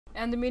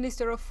And the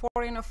Minister of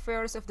Foreign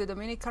Affairs of the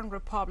Dominican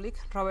Republic,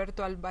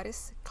 Roberto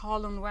Alvarez,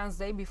 called on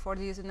Wednesday before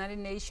the United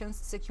Nations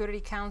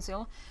Security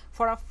Council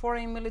for a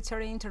foreign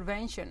military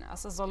intervention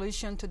as a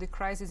solution to the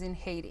crisis in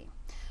Haiti.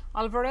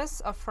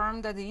 Alvarez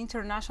affirmed that the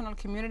international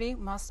community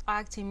must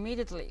act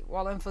immediately,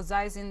 while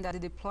emphasizing that the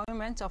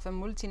deployment of a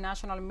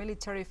multinational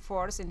military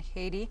force in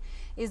Haiti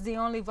is the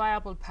only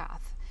viable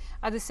path.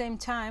 At the same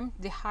time,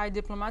 the High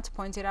Diplomat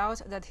pointed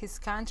out that his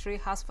country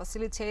has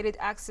facilitated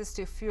access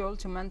to fuel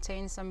to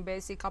maintain some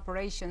basic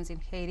operations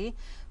in Haiti,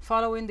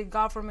 following the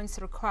government's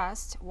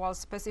request, while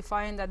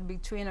specifying that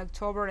between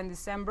October and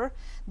December,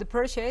 the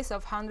purchase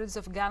of hundreds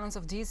of gallons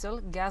of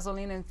diesel,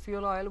 gasoline, and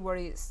fuel oil were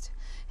eased.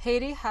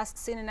 Haiti has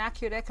seen an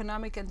acute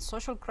economic and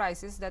social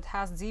crisis that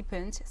has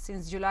deepened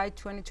since July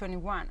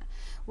 2021,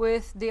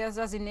 with the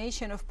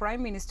assassination of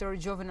Prime Minister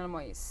Jovenel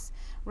Moïse.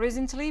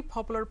 Recently,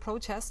 popular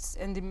protests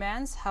and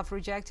demands have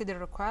rejected the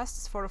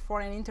requests for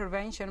foreign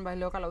intervention by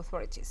local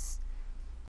authorities.